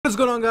What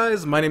is going on,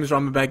 guys? My name is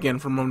Ramen, back again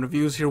from Ramen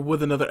Reviews, here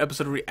with another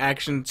episode of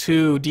reaction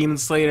to Demon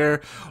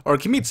Slayer, or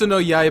Kimetsu no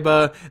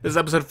Yaiba. This is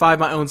episode 5,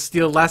 My Own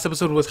Steel. Last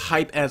episode was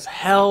hype as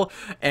hell,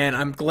 and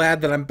I'm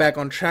glad that I'm back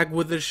on track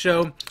with this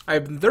show.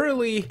 I've been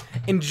thoroughly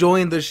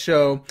enjoying this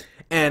show,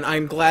 and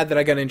I'm glad that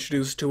I got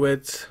introduced to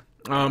it.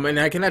 And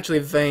I can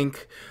actually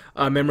thank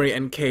Memory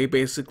NK,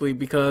 basically,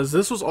 because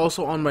this was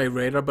also on my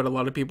radar, but a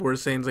lot of people were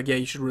saying, like, yeah,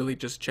 you should really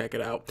just check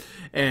it out.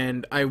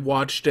 And I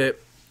watched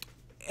it,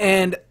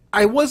 and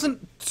I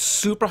wasn't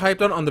super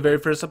hyped on the very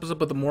first episode,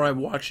 but the more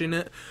I'm watching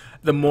it,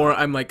 the more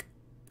I'm, like,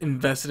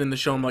 invested in the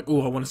show. I'm like,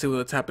 ooh, I want to see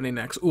what's happening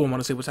next. Ooh, I want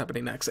to see what's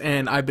happening next.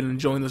 And I've been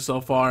enjoying this so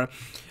far.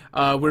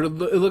 It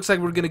looks like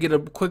we're going to get a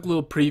quick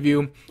little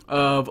preview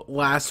of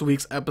last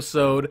week's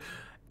episode,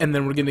 and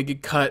then we're going to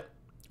get cut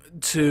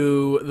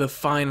to the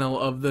final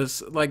of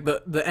this, like,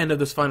 the end of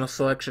this final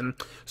selection.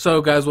 So,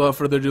 guys, without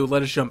further ado,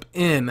 let us jump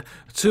in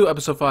to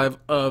episode 5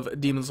 of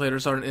Demon Slayer,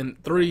 starting in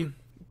 3,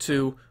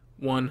 2,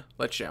 1,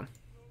 let's jam.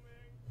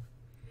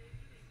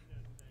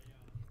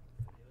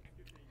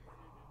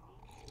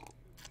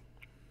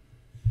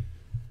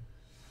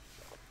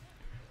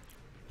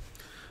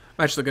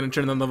 I'm actually going to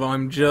turn down the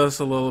volume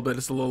just a little bit.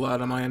 It's a little loud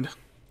on my end.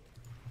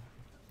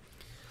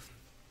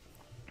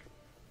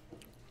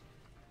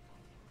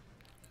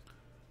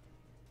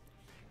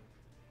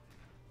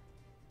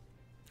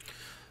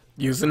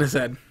 Using his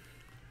head.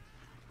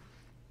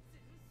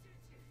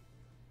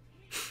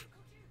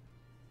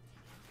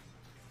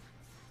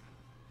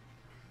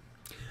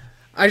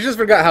 I just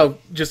forgot how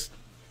just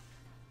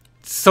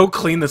so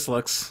clean this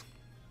looks.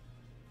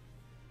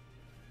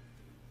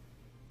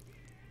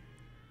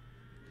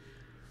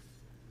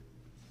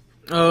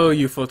 Oh,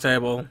 UFO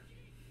table.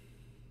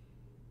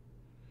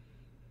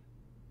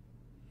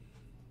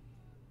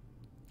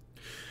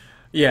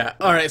 Yeah,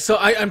 alright, so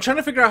I'm trying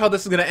to figure out how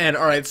this is gonna end.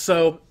 Alright,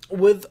 so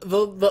with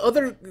the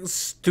other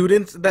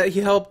student that he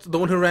helped, the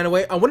one who ran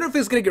away, I wonder if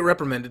he's gonna get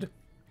reprimanded.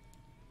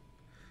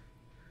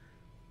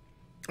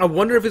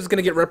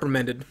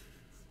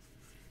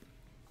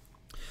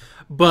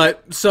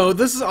 But, so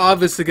this is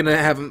obviously gonna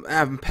have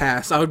him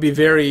pass. I would be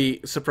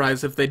very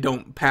surprised if they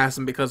don't pass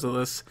him because of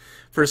this,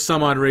 for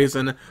some odd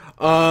reason.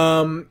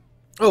 Oh,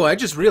 I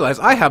just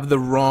realized I have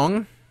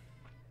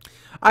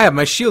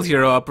my shield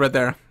hero up right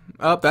there.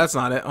 Oh, that's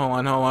not it.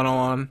 Hold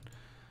on.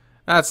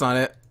 That's not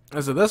it.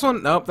 Is it this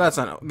one? Nope, that's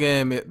not it.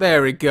 Give me.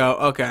 There we go.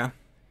 Okay.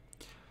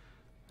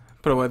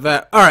 Put away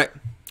that. Alright.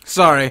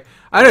 Sorry.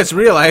 I just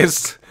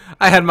realized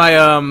I had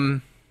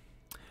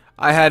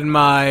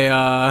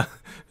my,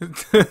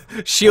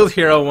 shield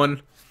hero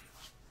one.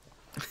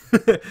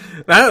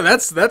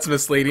 that's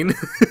misleading.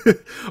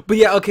 But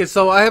yeah, okay,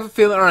 so I have a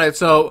feeling. Alright,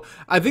 so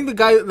I think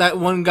that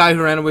one guy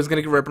who ran away is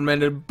gonna get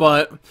reprimanded,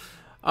 but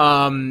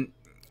oh,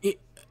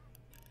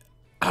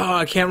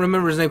 I can't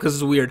remember his name because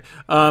it's weird.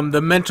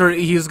 The mentor,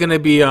 he's gonna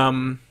be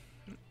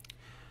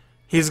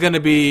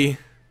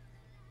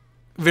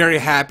very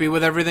happy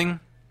with everything,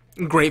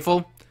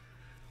 grateful.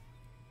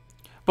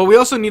 But we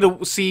also need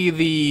to see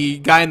the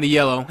guy in the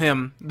yellow,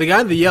 him. The guy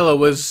in the yellow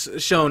was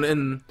shown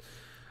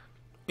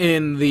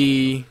in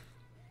the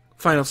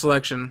final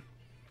selection.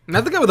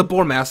 Not the guy with the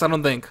boar mask, I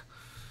don't think.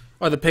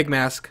 Or the pig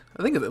mask.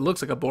 I think it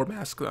looks like a boar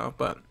mask, though,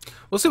 but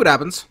we'll see what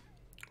happens.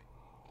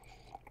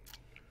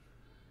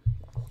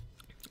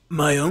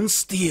 My Own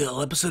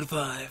Steel, episode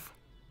 5.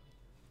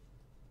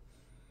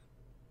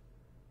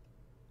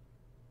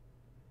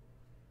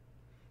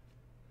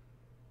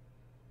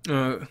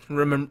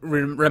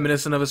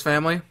 Reminiscent of his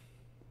family.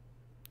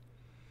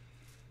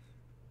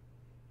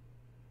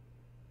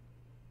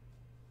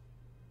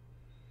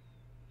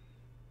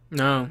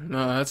 No,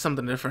 that's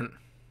something different.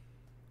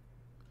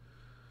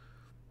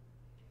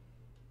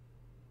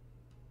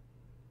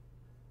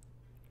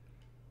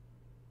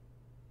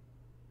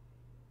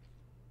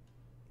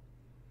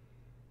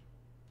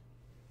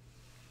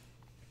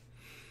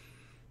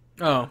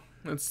 Oh,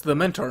 it's the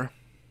mentor.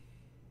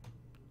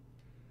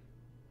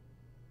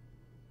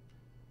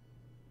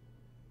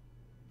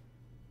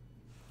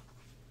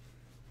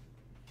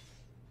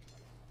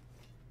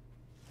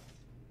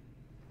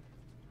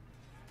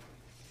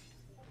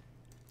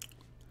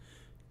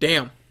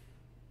 Damn.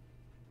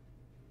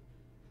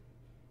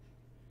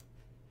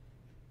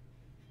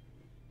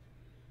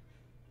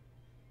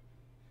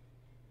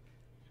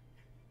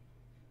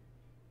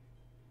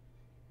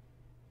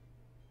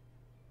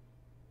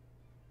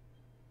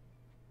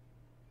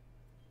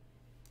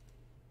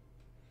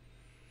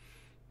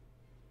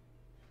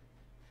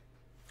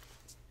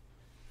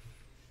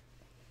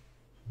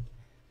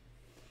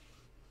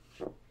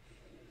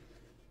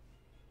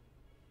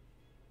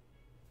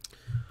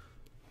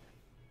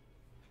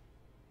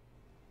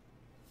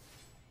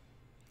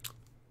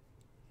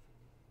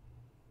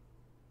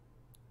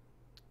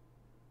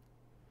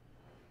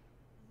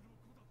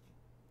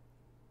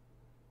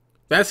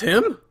 That's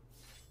him?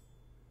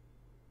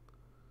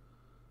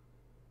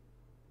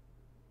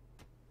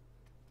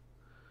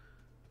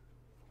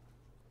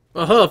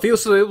 Oh, if he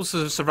was able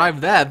to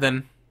survive that,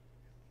 then...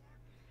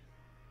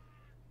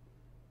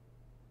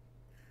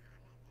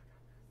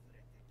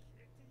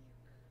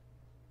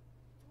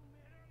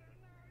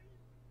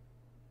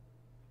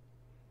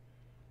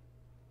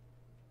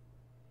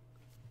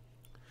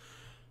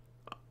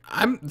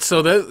 I'm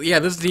so that yeah,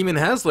 this demon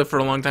has lived for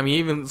a long time. He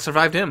even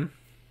survived him.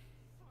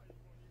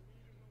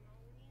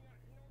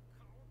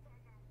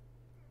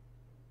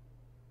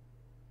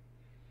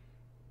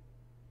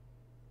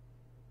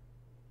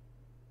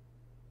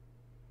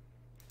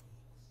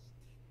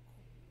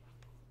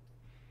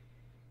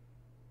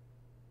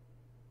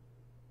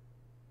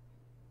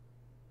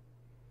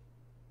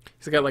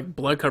 He's got like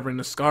blood covering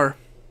the scar.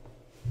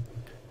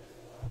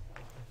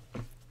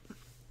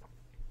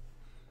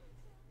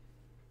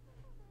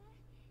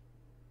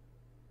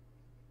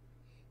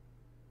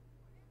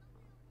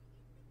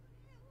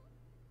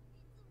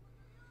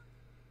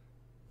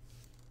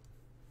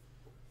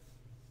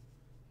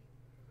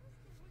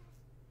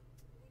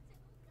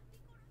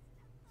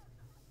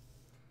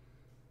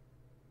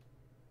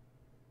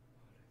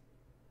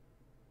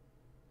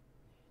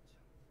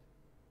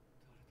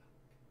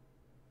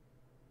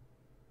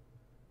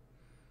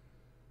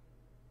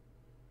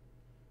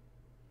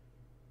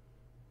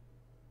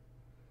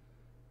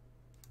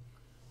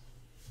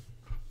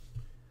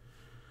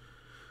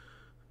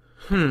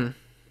 Hmm.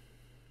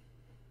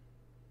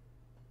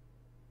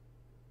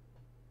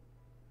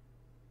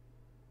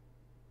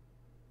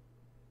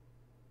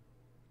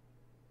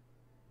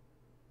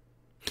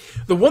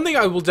 The one thing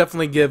I will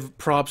definitely give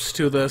props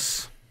to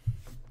this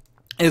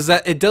is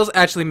that it does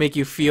actually make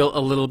you feel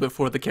a little bit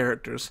for the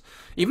characters.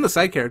 Even the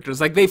side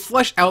characters. Like, they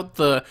flesh out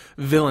the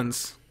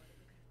villains.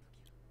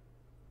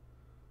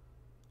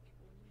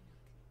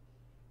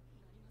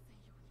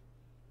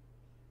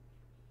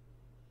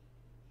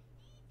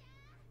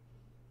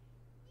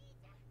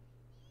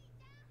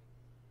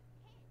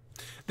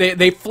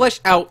 They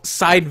flesh out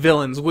side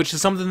villains, which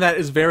is something that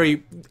is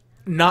very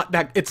not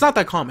that it's not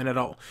that common at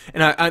all,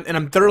 and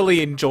I'm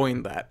thoroughly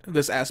enjoying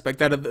this aspect,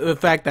 that the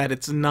fact that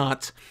it's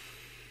not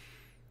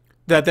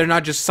that they're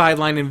not just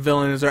sidelining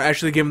villains, they're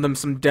actually giving them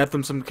some depth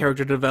and some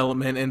character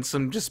development and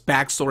some just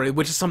backstory,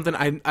 which is something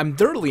I'm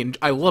thoroughly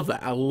I love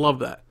that. I love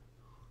that.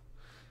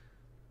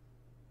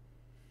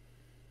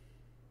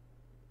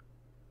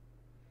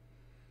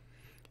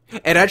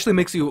 It actually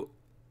makes you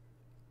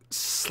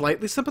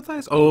slightly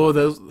sympathize. Oh,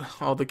 those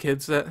all the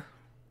kids it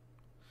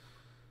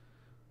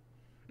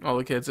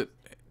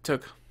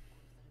took.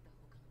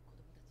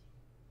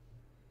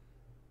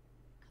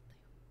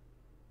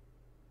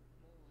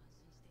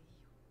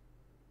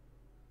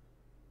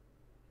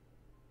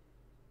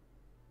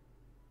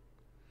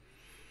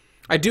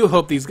 I do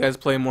hope these guys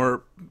play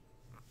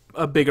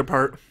a bigger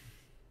part.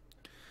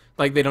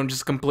 Like they don't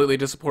just completely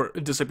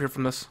disappear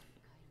from this.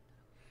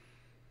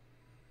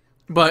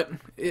 But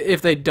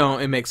if they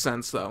don't, it makes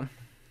sense though.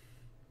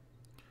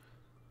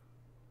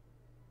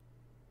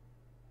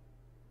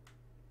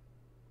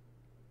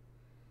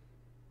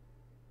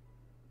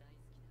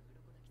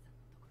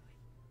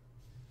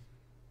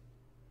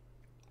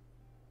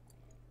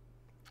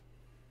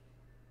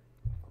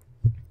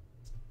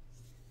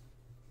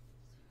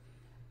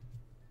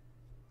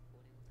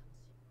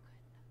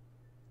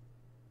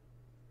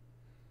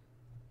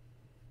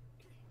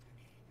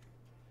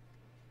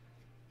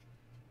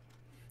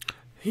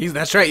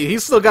 That's right.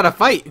 He's still got to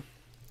fight.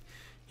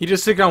 He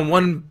just took on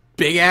one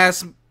big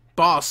ass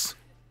boss.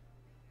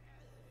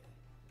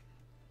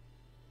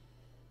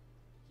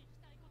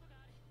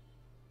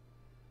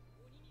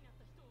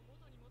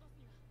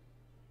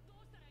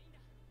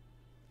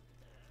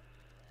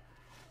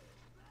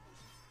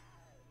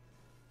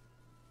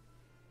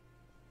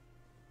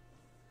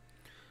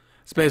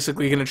 It's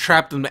basically gonna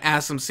trap them to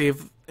ask them, see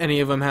if any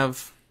of them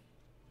have.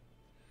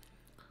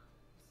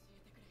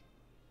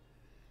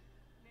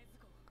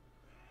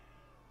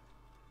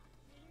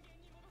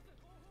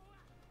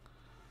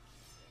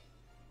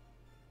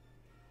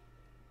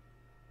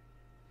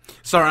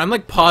 Sorry, I'm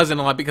like pausing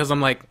a lot because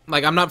I'm like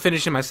I'm not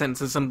finishing my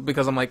sentences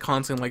because I'm like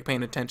constantly like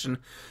paying attention.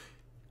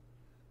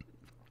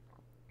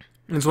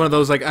 And it's one of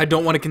those like I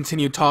don't want to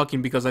continue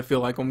talking because I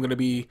feel like I'm gonna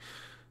be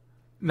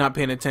not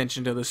paying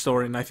attention to the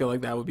story, and I feel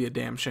like that would be a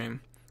damn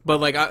shame. But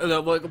like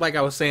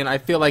I was saying, I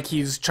feel like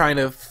he's trying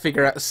to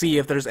see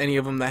if there's any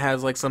of them that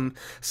has like some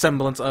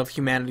semblance of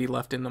humanity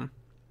left in them.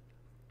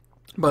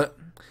 But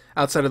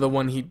outside of the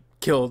one he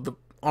killed, the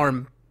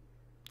arm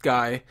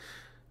guy,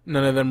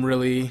 none of them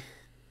really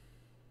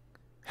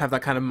have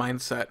that kind of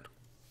mindset,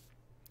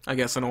 I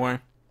guess, in a way.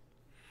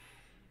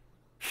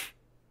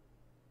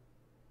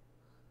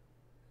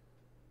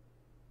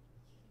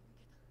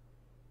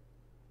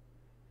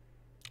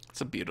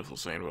 It's a beautiful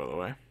scene, by the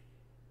way.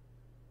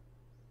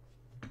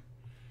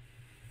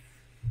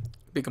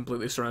 Be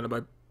completely surrounded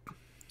by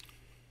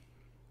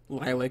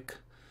lilac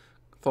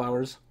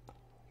flowers.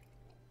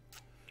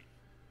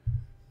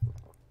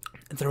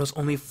 And there was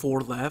only 4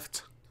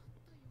 left.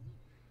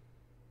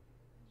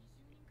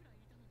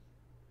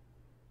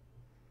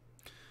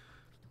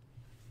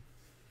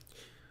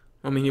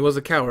 I mean, he was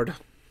a coward.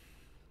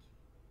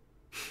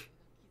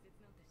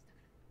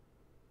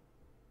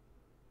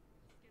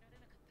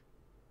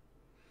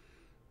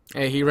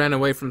 Hey, he ran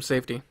away from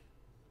safety.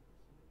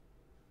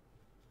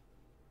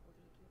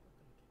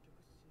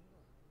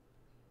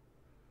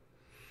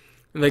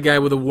 The guy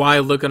with the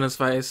wide look on his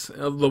face.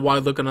 The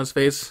wide look on his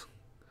face.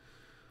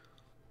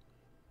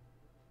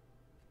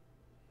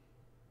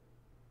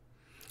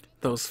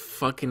 Those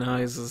fucking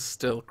eyes is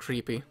still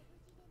creepy.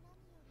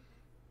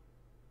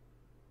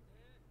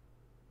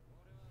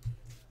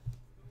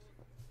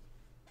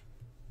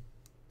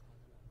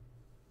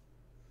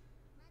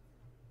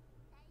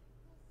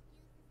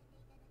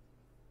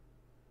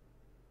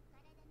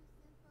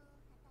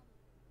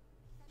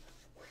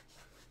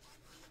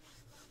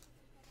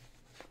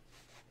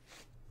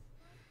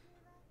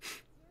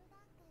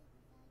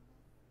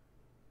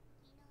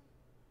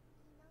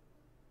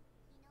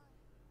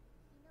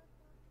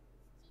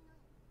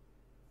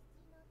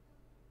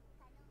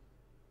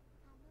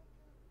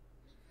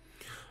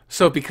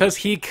 So because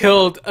he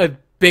killed a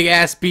big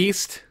ass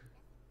beast,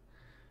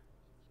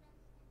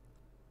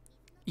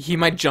 he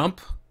might jump?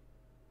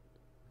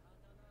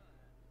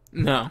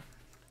 No.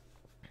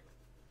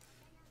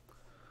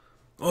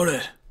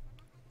 Ore.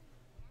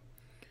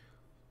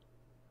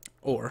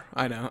 Or,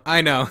 I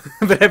know.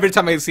 But every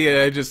time I see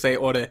it, I just say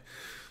ore.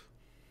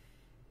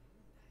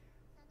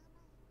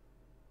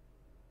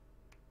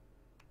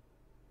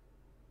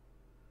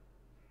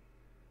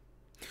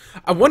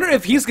 I wonder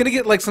if he's gonna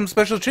get like some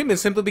special treatment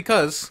simply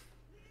because.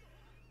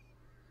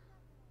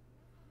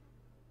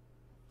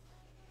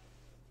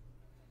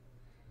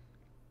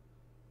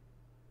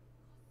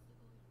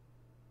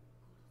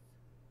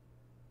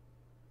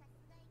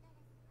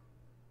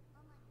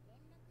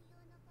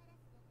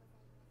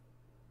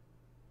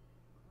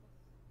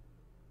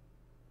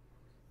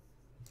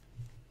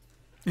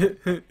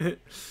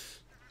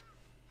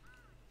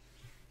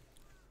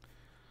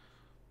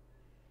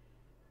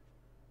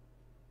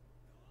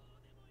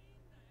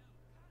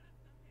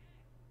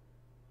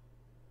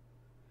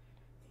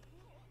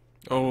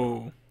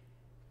 Oh.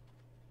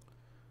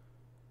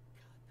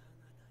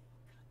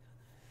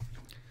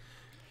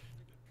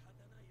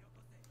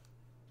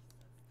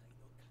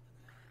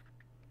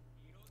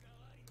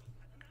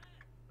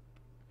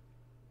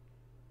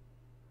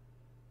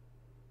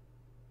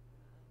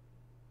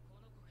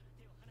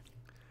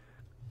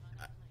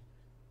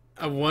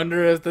 I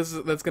wonder if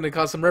that's gonna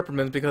cause some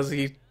reprimands because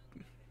he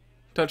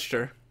touched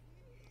her.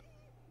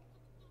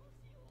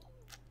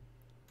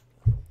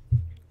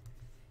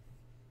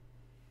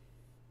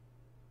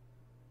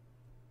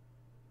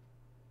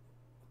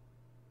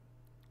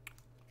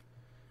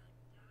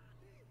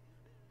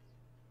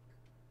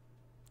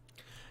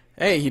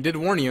 Hey, he did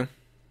warn you.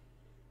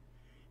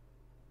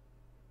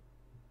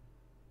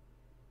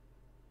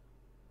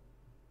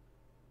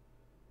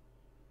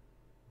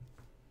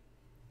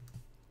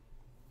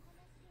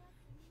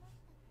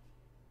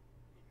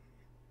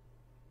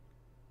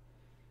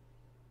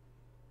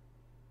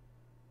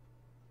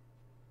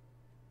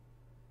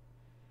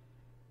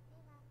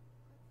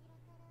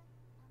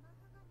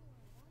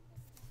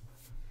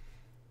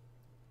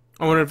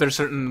 I wonder if there's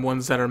certain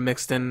ones that are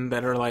mixed in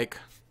that are like.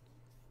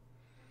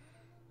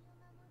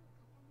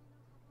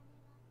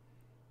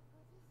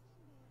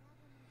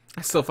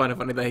 I still find it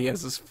funny that he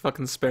has this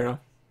fucking sparrow.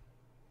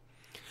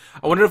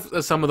 I wonder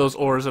if some of those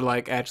ores are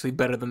like actually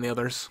better than the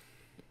others.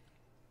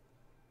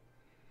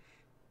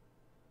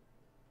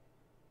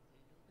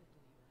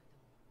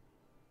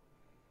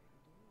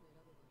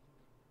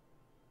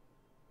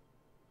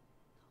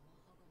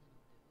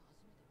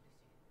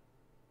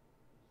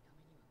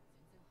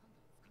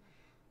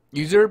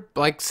 Use your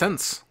like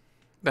sense.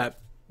 That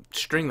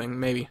string thing,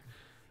 maybe.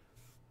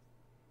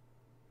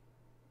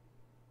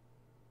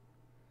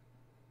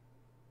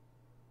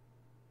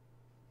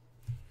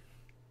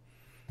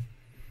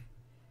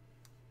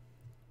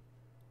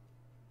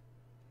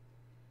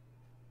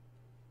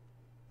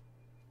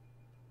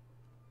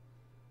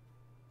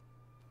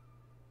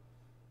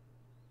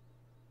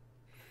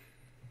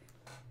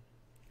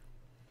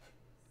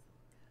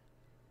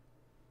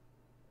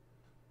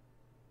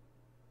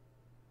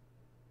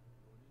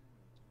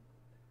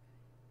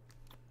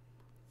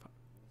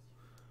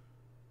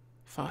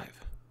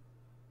 Five.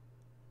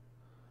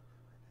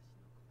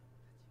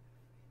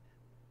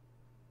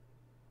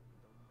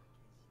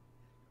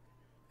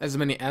 As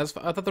many as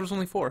I thought there was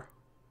only four.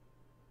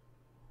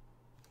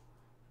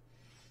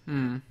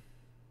 Hmm.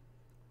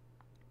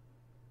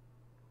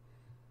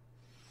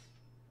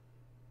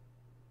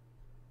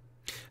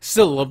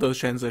 Still love those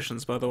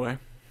transitions, by the way.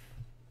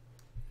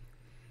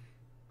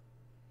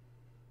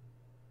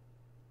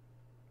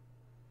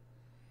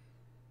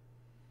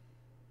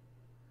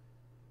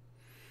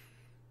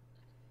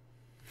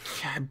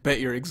 I bet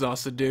you're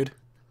exhausted, dude.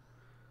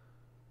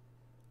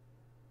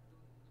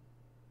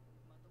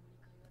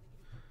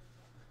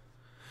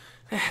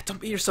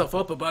 Don't beat yourself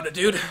up about it,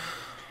 dude.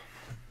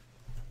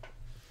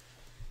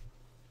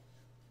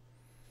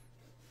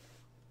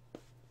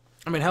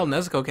 I mean, hell,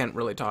 Nezuko can't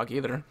really talk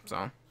either,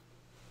 so.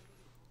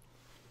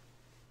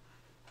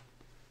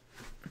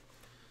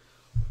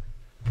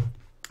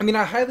 I mean,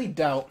 I highly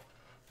doubt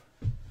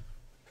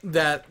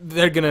that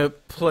they're gonna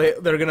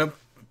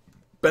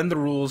bend the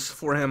rules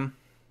for him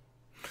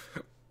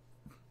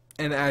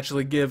and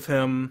actually give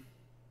him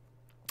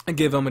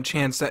a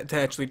chance to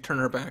actually turn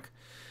her back.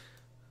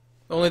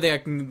 The only thing I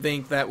can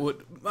think that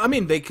would, I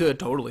mean, they could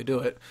totally do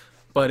it,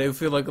 but it would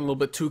feel like a little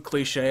bit too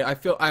cliche.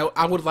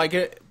 I would like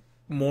it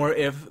more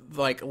if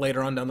like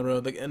later on down the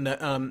road, like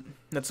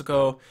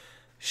Netsuko,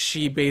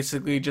 she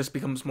basically just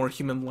becomes more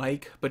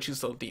human-like, but she's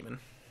still a demon,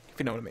 if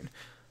you know what I mean.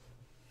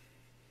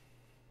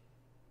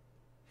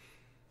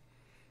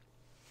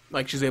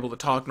 Like she's able to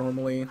talk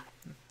normally,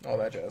 all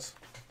that jazz.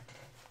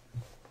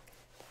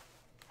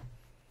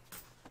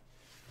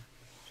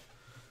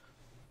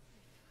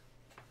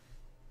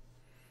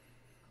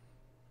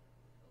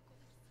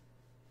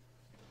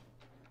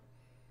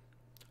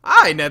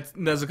 Hi,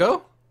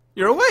 Nezuko.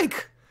 You're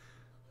awake.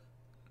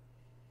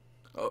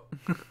 Oh.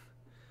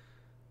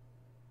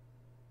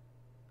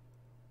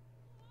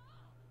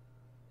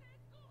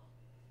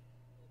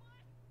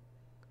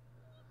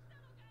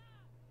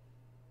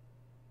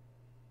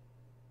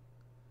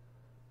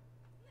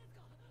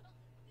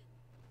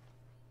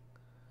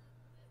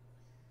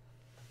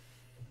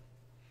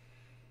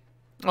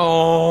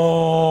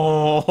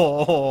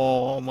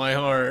 Oh, my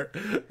heart.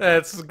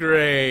 That's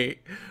great.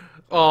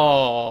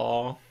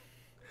 Oh.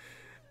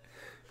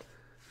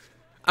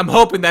 I'm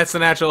hoping that's the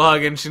natural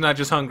hug and she's not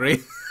just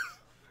hungry.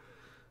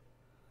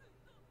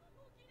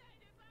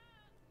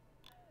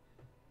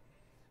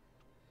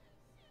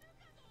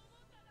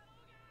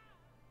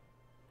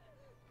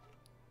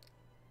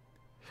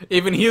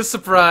 Even he is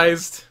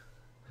surprised.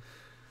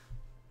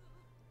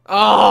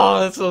 Oh,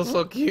 that's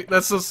so cute.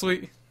 That's so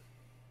sweet.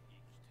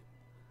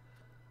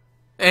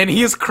 And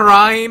he's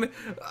crying.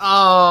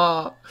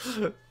 Oh.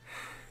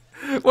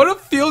 What a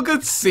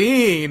feel-good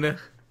scene.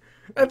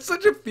 That's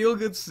such a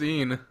feel-good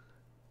scene.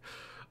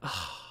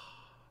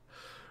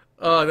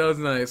 Oh, that was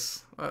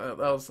nice. That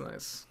was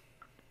nice.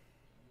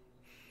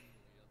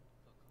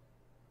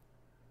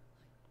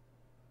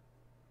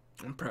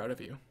 I'm proud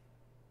of you.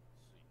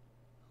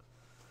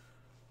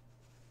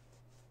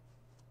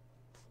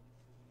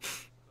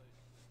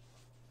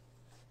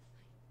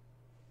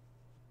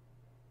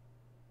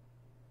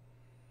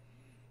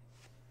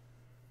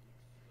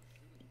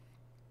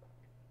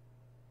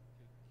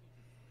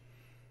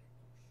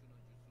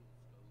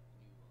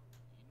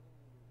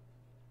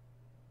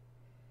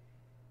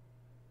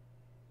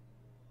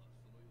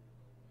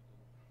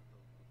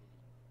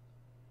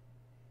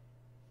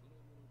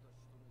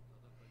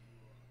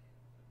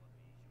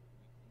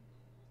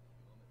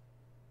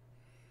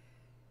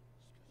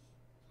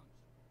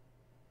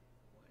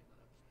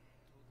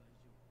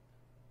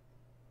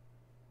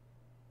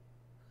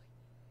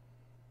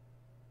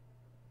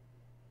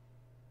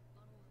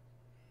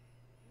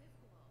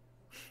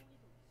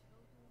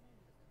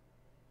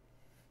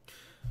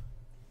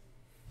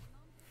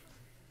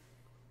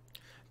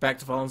 Back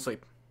to falling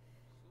asleep.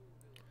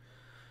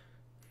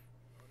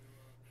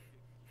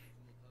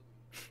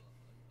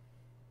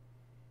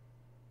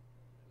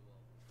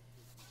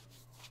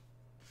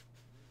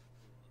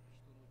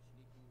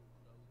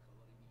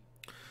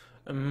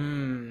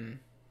 Hmm.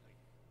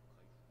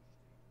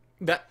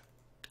 That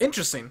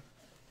interesting.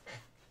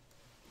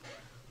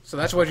 So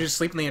that's why she was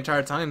sleeping the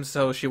entire time,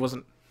 so she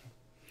wasn't.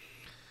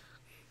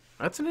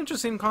 That's an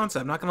interesting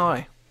concept, not gonna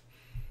lie.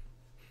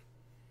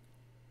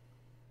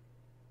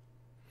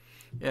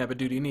 Yeah, but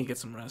dude, you need to get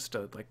some rest.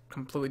 Like,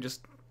 completely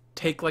just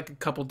take like a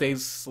couple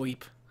days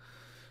sleep.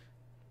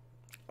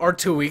 Or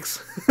 2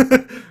 weeks.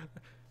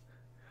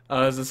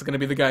 Is this gonna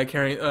be the guy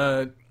carrying,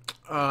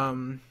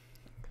 um,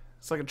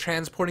 it's like a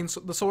transporting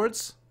the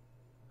swords?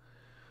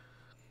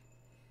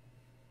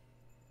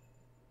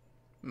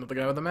 Not the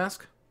guy with the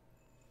mask?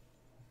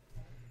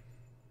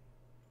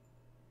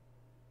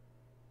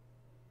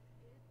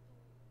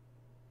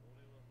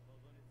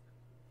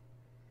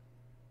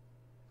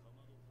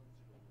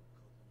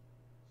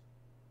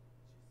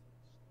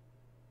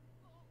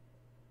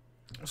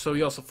 So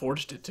he also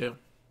forged it too.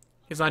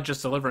 He's not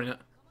just delivering it.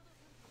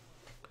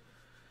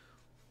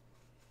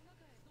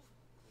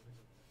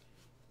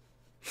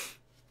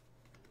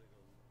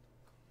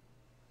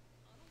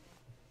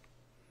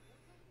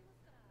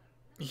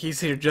 He's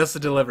here just to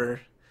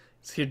deliver.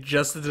 He's here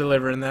just to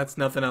deliver, and that's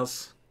nothing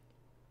else.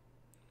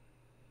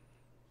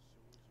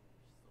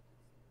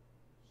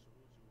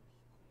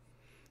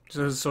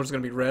 So his sword's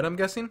gonna be red, I'm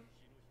guessing?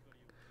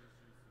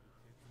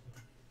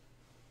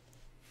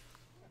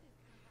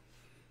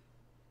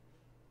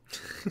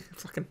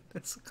 Fucking.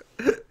 That's...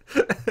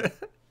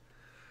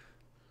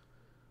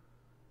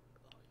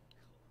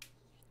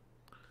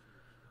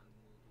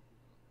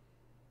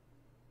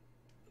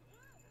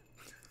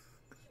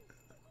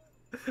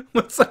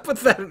 What's up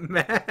with that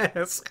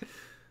mask?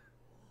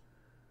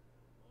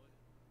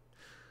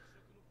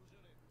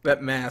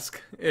 That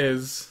mask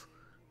is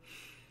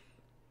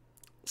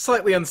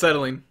slightly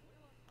unsettling.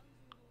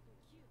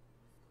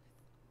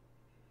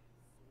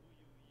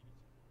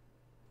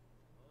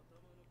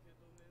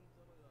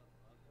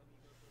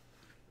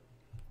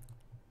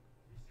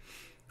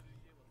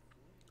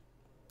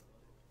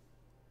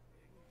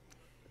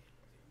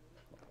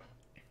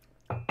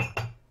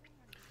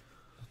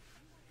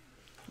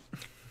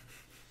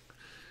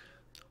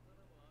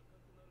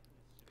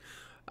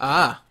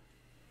 Ah.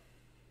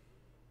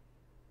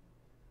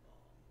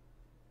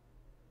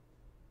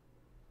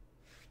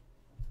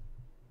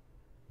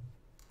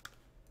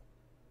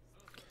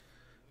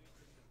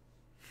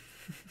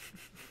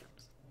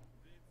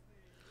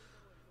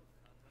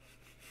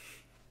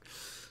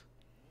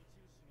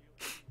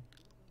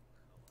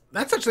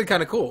 That's actually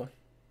kind of cool.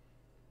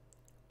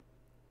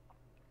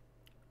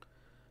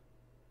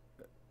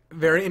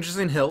 Very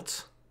interesting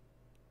hilt.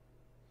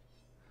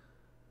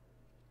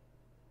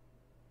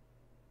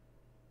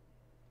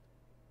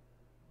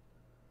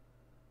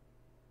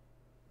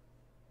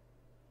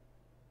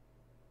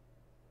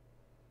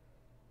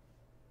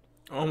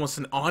 Almost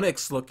an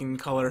onyx looking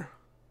color.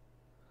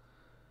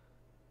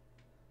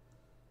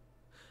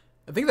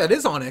 I think that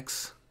is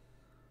onyx.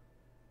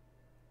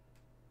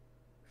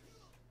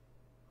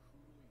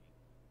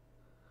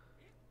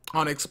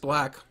 Onyx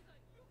black.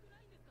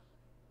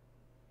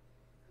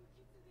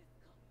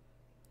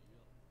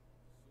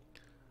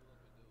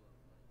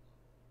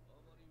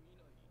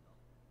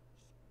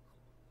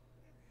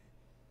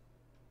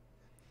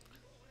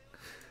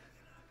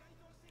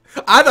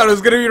 I thought it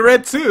was gonna be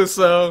red too,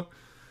 so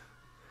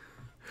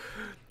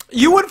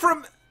you went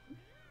from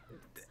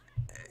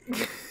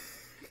it's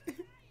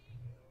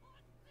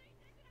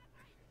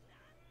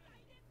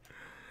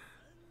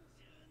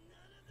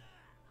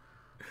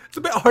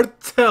a bit hard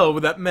to tell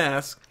with that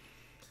mask.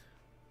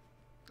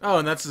 Oh,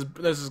 and that's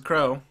his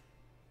crow.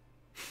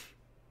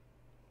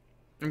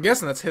 I'm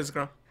guessing that's his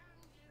crow.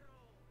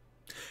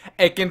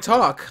 It can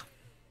talk.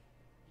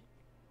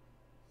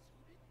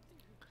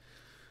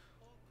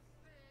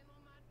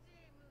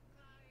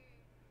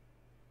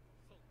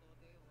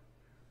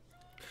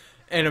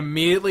 And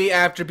immediately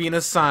after being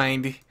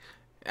assigned,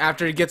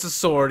 after he gets a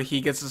sword,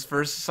 he gets his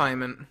first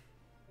assignment.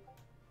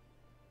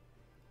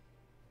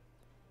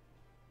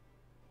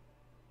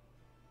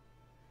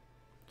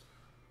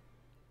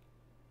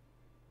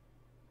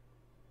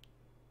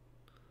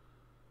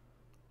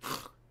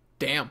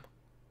 Damn.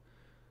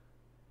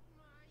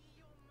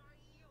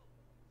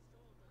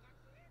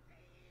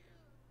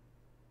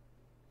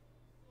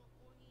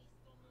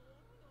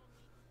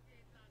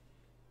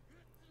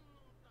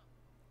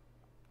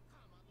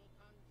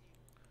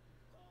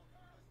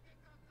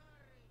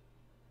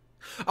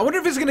 I wonder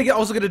if he's gonna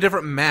also get a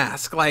different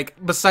mask, like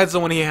besides the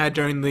one he had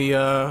during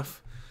the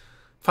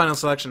final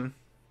selection.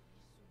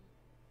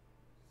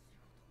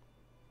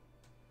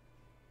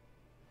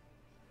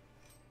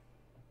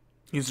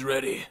 He's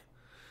ready.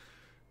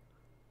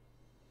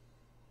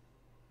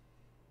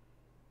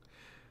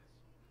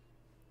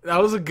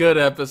 That was a good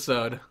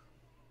episode.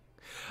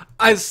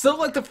 I still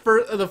like the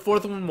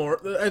fourth one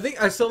more. I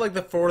think I still like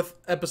the fourth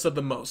episode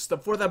the most. The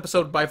fourth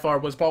episode by far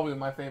was probably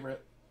my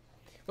favorite.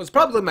 Was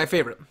probably my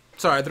favorite.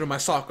 Sorry, I threw my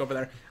sock over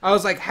there. I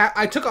was like,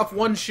 I took off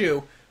one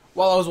shoe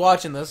while I was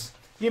watching this.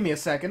 Give me a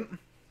second.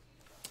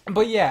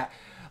 But yeah,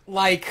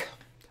 like,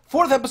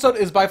 fourth episode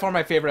is by far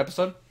my favorite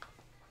episode.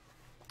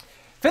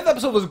 Fifth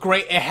episode was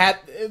great. It had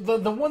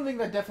the one thing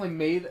that definitely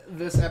made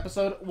this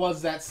episode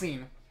was that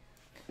scene.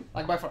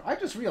 Like by far, I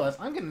just realized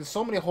I'm getting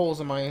so many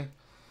holes in my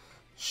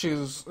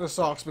shoes,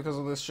 socks because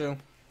of this shoe.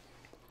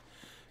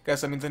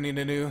 Guess that means I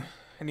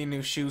need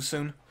new shoes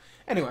soon.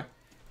 Anyway.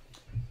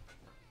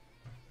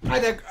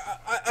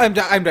 I'm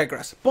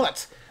digress.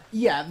 But,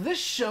 yeah, this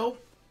show,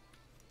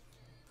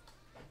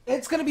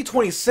 it's going to be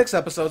 26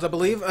 episodes, I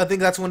believe. I think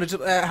that's when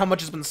how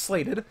much has been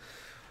slated.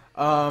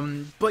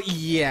 But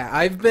yeah,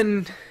 I've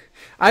been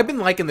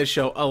liking this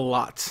show a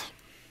lot.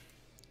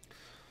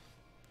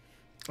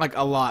 Like,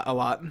 a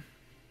lot.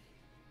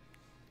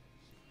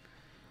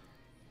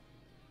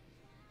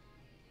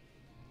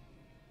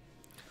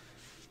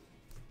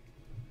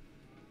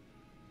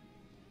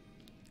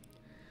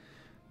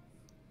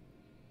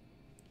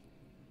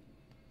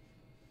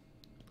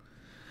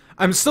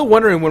 I'm still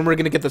wondering when we're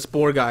going to get the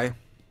Spore guy.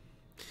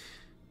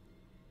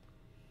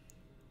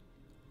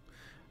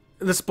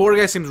 The Spore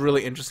guy seems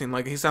really interesting.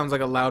 Like, he sounds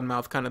like a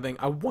loudmouth kind of thing.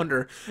 I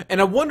wonder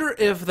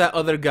if that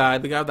other guy,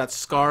 the guy with that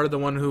scar, the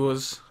one who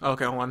was...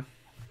 Okay, hold on.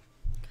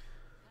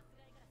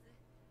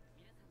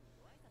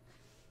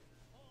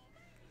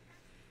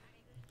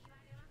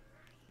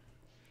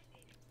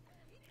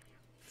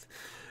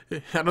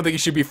 I don't think you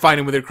should be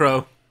fighting with your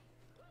crow.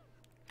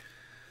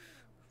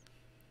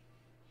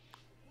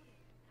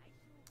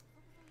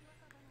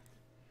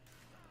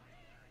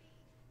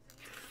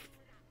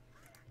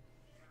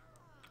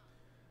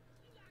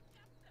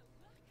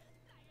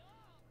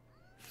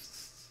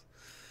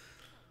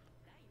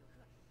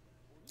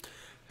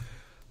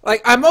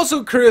 Like, I'm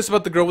also curious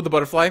about the girl with the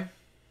butterfly,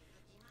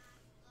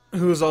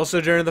 who was also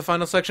during the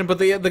final section. But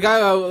the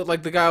guy,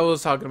 the guy I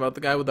was talking about,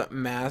 the guy with that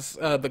mask,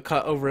 the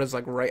cut over his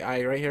like right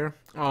eye right here.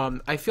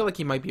 I feel like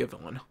he might be a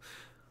villain.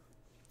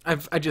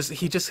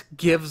 He just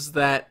gives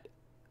that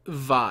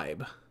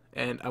vibe,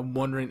 and I'm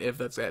wondering if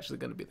that's actually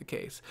going to be the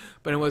case.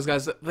 But anyways,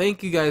 guys,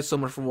 thank you guys so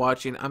much for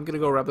watching. I'm gonna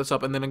go wrap this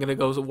up, and then I'm gonna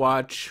go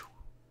watch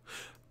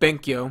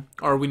Benkyo,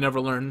 or We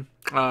Never Learn,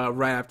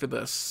 right after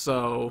this.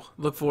 So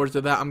look forward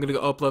to that. I'm gonna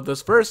go upload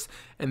this first,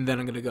 and then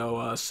I'm gonna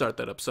go start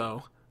that up.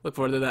 So look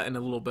forward to that in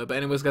a little bit. But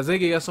anyways, guys,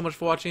 thank you guys so much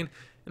for watching,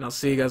 and I'll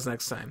see you guys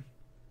next time.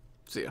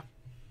 See ya.